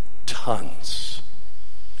 Tons.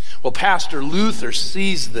 Well, Pastor Luther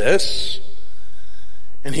sees this,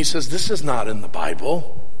 and he says, this is not in the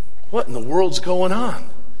Bible. What in the world's going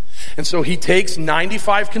on? And so he takes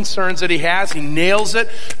 95 concerns that he has, he nails it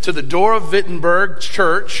to the door of Wittenberg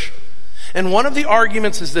Church, and one of the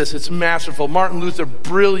arguments is this, it's masterful. Martin Luther,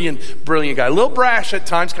 brilliant guy. A little brash at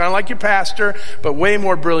times, kind of like your pastor, but way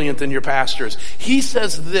more brilliant than your pastors. He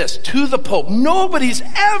says this to the Pope. Nobody's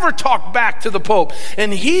ever talked back to the Pope.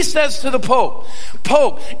 And he says to the Pope,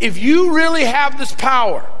 Pope, if you really have this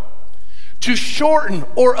power to shorten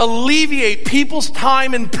or alleviate people's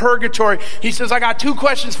time in purgatory, he says, I got two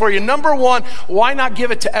questions for you. Number one, why not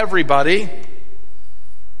give it to everybody?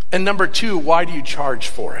 And number two, why do you charge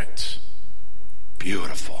for it?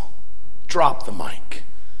 Beautiful. Drop the mic.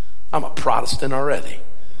 I'm a Protestant already.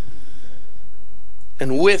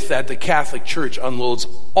 And with that, the Catholic Church unloads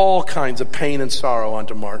all kinds of pain and sorrow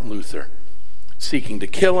onto Martin Luther, seeking to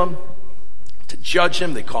kill him, to judge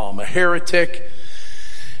him. They call him a heretic.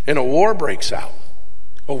 And a war breaks out.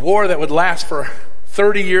 A war that would last for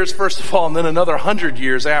 30 years, first of all, and then another 100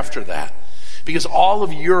 years after that. Because all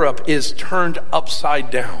of Europe is turned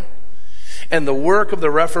upside down. And the work of the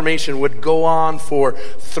Reformation would go on for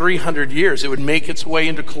 300 years. It would make its way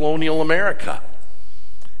into colonial America.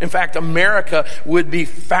 In fact, America would be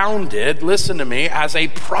founded, listen to me, as a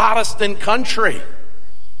Protestant country.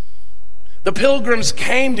 The Pilgrims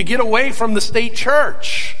came to get away from the state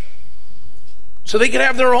church, so they could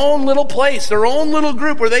have their own little place, their own little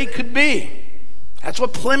group where they could be. That's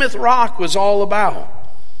what Plymouth Rock was all about.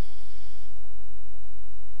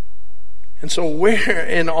 And so where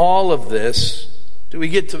in all of this do we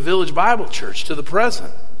get to Village Bible Church, to the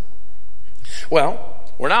present? Well,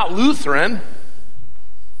 we're not Lutheran,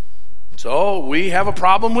 so we have a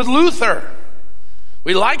problem with Luther.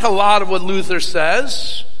 We like a lot of what Luther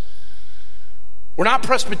says. We're not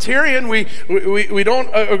Presbyterian. We don't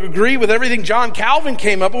agree with everything John Calvin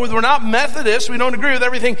came up with. We're not Methodist. We don't agree with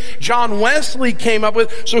everything John Wesley came up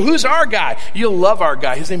with. So who's our guy? You'll love our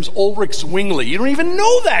guy. His name's Ulrich Zwingli. You don't even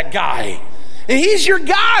know that guy. And he's your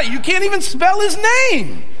guy. You can't even spell his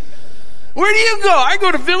name. Where do you go? I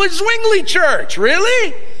go to Village Zwingli Church.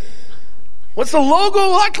 Really? What's the logo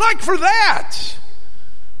look like for that?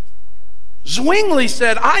 Zwingli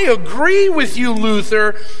said, I agree with you,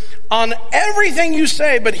 Luther, on everything you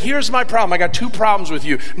say, but here's my problem. I got two problems with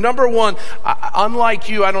you. Number one, unlike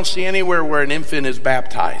you, I don't see anywhere where an infant is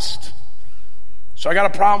baptized. So I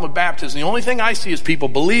got a problem with baptism. The only thing I see is people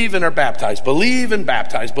believe and are baptized, believe and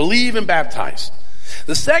baptized, believe and baptized.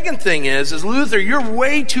 The second thing is Luther, you're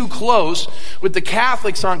way too close with the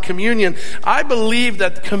Catholics on communion. I believe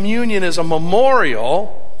that communion is a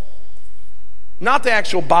memorial, not the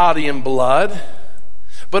actual body and blood,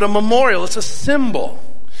 but a memorial. It's a symbol.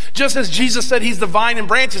 Just as Jesus said he's the vine and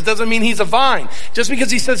branches doesn't mean he's a vine. Just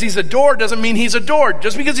because he says he's a door doesn't mean he's a door.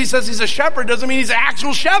 Just because he says he's a shepherd doesn't mean he's an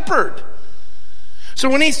actual shepherd. So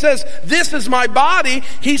when he says, this is my body,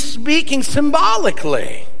 he's speaking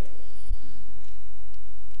symbolically.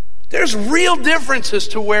 There's real differences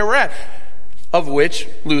to where we're at. Of which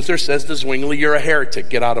Luther says to Zwingli, you're a heretic,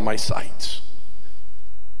 get out of my sight.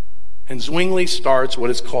 And Zwingli starts what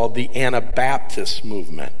is called the Anabaptist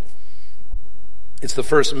movement. It's the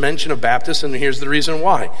first mention of Baptists, and here's the reason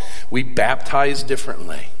why. We baptize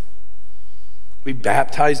differently. We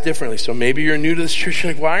baptize differently. So maybe you're new to this church,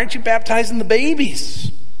 you're like, why aren't you baptizing the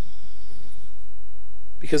babies?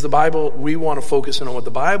 Because the Bible, we want to focus in on what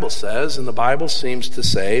the Bible says, and the Bible seems to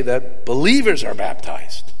say that believers are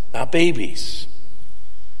baptized, not babies.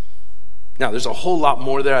 Now, there's a whole lot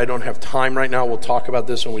more there. I don't have time right now. We'll talk about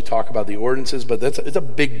this when we talk about the ordinances, but it's a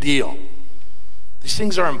big deal. These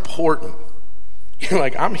things are important. You're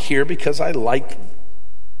like, I'm here because I like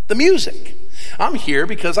the music. I'm here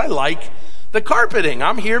because I like the carpeting.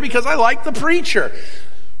 I'm here because I like the preacher.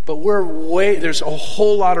 But there's a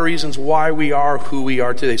whole lot of reasons why we are who we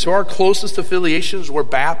are today. So our closest affiliations, we're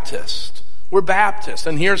Baptist. We're Baptist.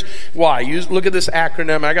 And here's why. You look at this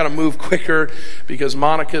acronym. I got to move quicker because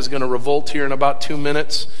Monica is going to revolt here in about 2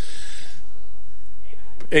 minutes.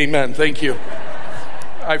 Amen. Thank you.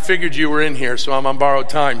 I figured you were in here, so I'm on borrowed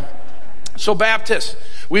time. So Baptist,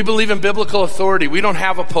 we believe in biblical authority. We don't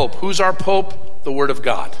have a pope. Who's our pope? The Word of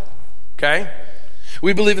God. Okay?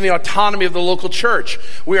 We believe in the autonomy of the local church.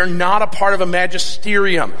 We are not a part of a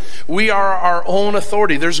magisterium. We are our own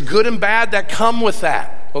authority. There's good and bad that come with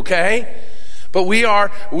that. Okay? But we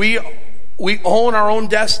own our own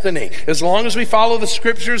destiny. As long as we follow the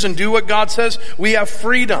scriptures and do what God says, we have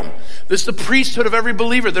freedom. This is the priesthood of every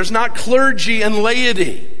believer. There's not clergy and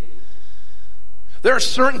laity. There are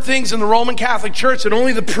certain things in the Roman Catholic Church that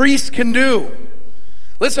only the priest can do.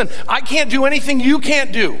 Listen, I can't do anything you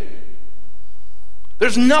can't do.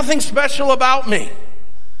 There's nothing special about me.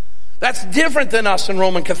 That's different than us in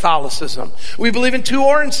Roman Catholicism. We believe in 2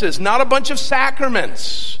 ordinances, not a bunch of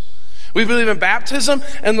sacraments. We believe in baptism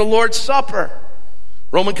and the Lord's Supper.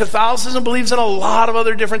 Roman Catholicism believes in a lot of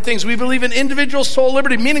other different things. We believe in individual soul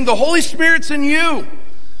liberty, meaning the Holy Spirit's in you.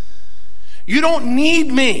 You don't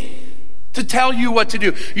need me to tell you what to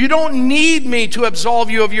do. You don't need me to absolve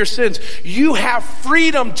you of your sins. You have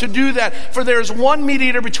freedom to do that, for there is one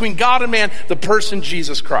mediator between God and man, the person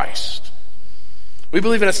Jesus Christ. We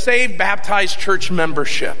believe in a saved, baptized church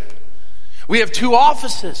membership. We have 2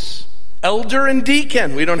 offices, elder and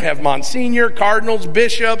deacon. We don't have monsignor, cardinals,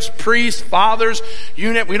 bishops, priests, fathers,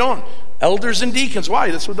 unit. We don't. Elders and deacons.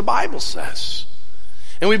 Why? That's what the Bible says.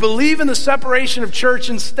 And we believe in the separation of church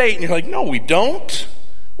and state. And you're like, no, we don't.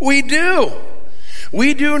 We do.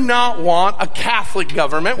 We do not want a Catholic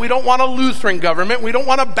government. We don't want a Lutheran government. We don't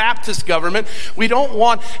want a Baptist government. We don't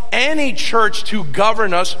want any church to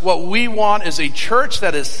govern us. What we want is a church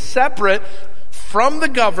that is separate from the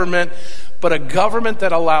government, but a government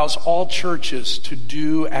that allows all churches to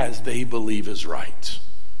do as they believe is right.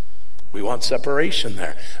 We want separation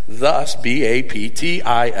there. Thus,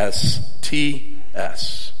 Baptists.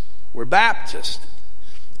 We're Baptist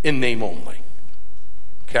in name only.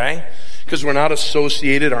 Okay? Because we're not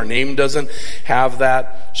associated. Our name doesn't have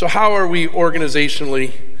that. So how are we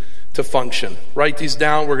organizationally to function? Write these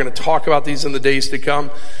down. We're going to talk about these in the days to come.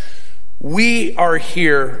 We are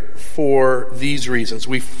here for these reasons.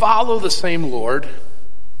 We follow the same Lord.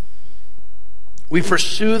 We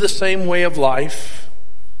pursue the same way of life.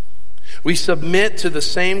 We submit to the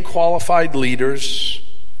same qualified leaders.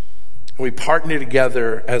 And we partner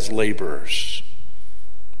together as laborers.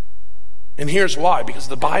 And here's why. Because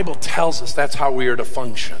the Bible tells us that's how we are to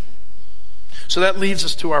function. So that leads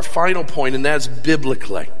us to our final point, and that's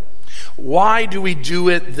biblically. Why do we do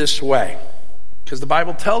it this way? Because the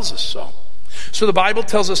Bible tells us so. So the Bible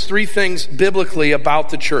tells us 3 things biblically about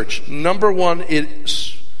the church. Number 1,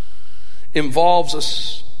 it involves a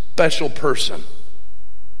special person.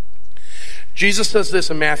 Jesus says this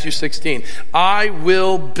in Matthew 16. I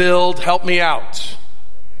will build, help me out.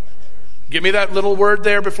 Give me that little word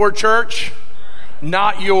there before church.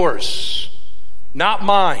 Not yours. Not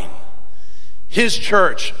mine. His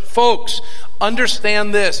church. Folks,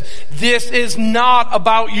 understand this. This is not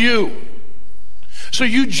about you. So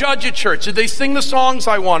you judge a church. Did they sing the songs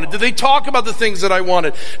I wanted? Did they talk about the things that I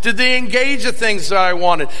wanted? Did they engage the things that I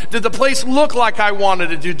wanted? Did the place look like I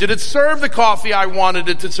wanted it to? Did it serve the coffee I wanted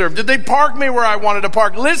it to serve? Did they park me where I wanted to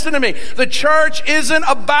park? Listen to me. The church isn't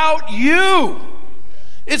about you.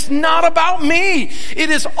 It's not about me. It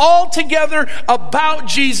is altogether about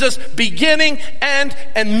Jesus, beginning, end,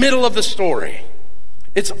 and middle of the story.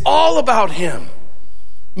 It's all about him.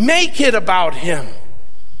 Make it about him.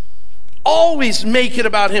 Always make it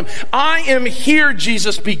about him. I am here,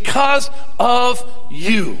 Jesus, because of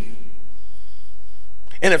you.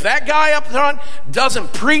 And if that guy up front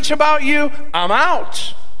doesn't preach about you, I'm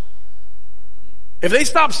out. If they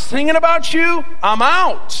stop singing about you, I'm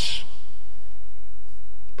out.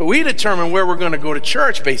 But we determine where we're going to go to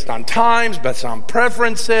church based on times, based on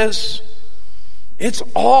preferences. It's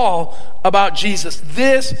all about Jesus.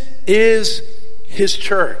 This is his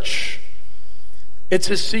church. It's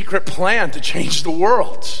his secret plan to change the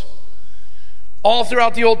world. All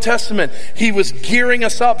throughout the Old Testament, he was gearing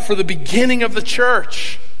us up for the beginning of the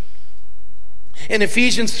church. In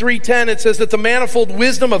Ephesians 3:10, it says that the manifold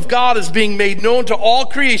wisdom of God is being made known to all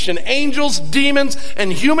creation, angels, demons,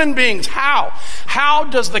 and human beings. How? How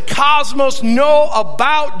does the cosmos know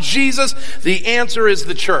about Jesus? The answer is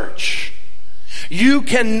the church. You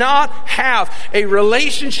cannot have a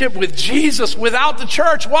relationship with Jesus without the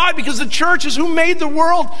church. Why? Because the church is who made the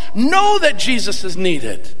world know that Jesus is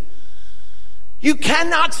needed. You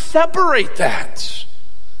cannot separate that.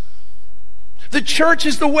 The church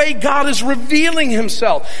is the way God is revealing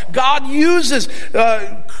himself. God uses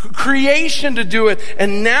creation to do it,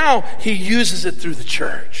 and now he uses it through the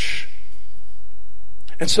church.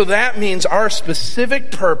 And so that means our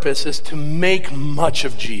specific purpose is to make much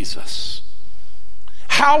of Jesus.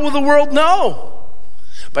 How will the world know?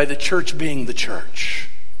 By the church being the church.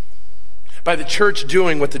 By the church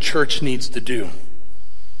doing what the church needs to do.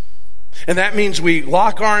 And that means we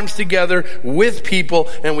lock arms together with people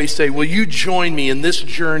and we say, will you join me in this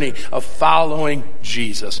journey of following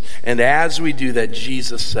Jesus? And as we do that,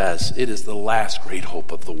 Jesus says, it is the last great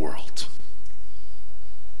hope of the world.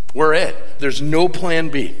 We're it. There's no plan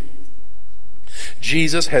B.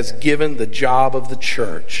 Jesus has given the job of the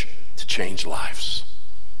church to change lives.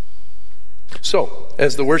 So,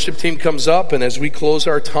 as the worship team comes up and as we close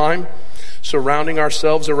our time, surrounding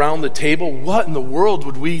ourselves around the table, what in the world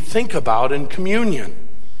would we think about in communion?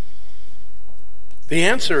 The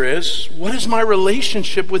answer is, what is my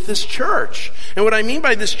relationship with this church? And what I mean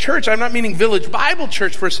by this church, I'm not meaning Village Bible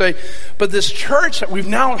Church per se, but this church that we've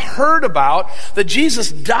now heard about, that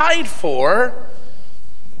Jesus died for.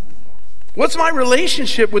 What's my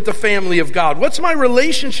relationship with the family of God? What's my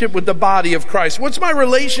relationship with the body of Christ? What's my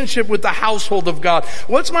relationship with the household of God?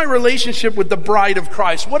 What's my relationship with the bride of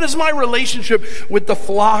Christ? What is my relationship with the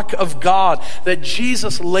flock of God that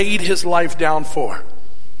Jesus laid his life down for?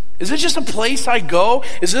 Is it just a place I go?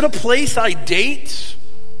 Is it a place I date?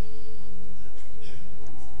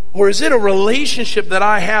 Or is it a relationship that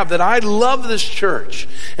I have, that I love this church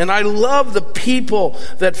and I love the people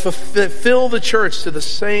that fill the church to the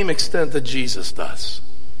same extent that Jesus does?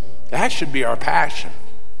 That should be our passion.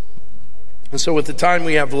 And so with the time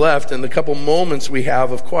we have left and the couple moments we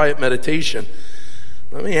have of quiet meditation,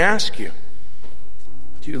 let me ask you,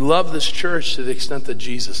 do you love this church to the extent that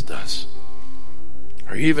Jesus does?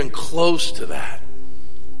 Are you even close to that?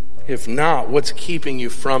 If not, what's keeping you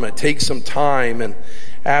from it? Take some time and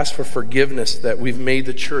ask for forgiveness that we've made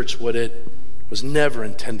the church what it was never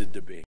intended to be.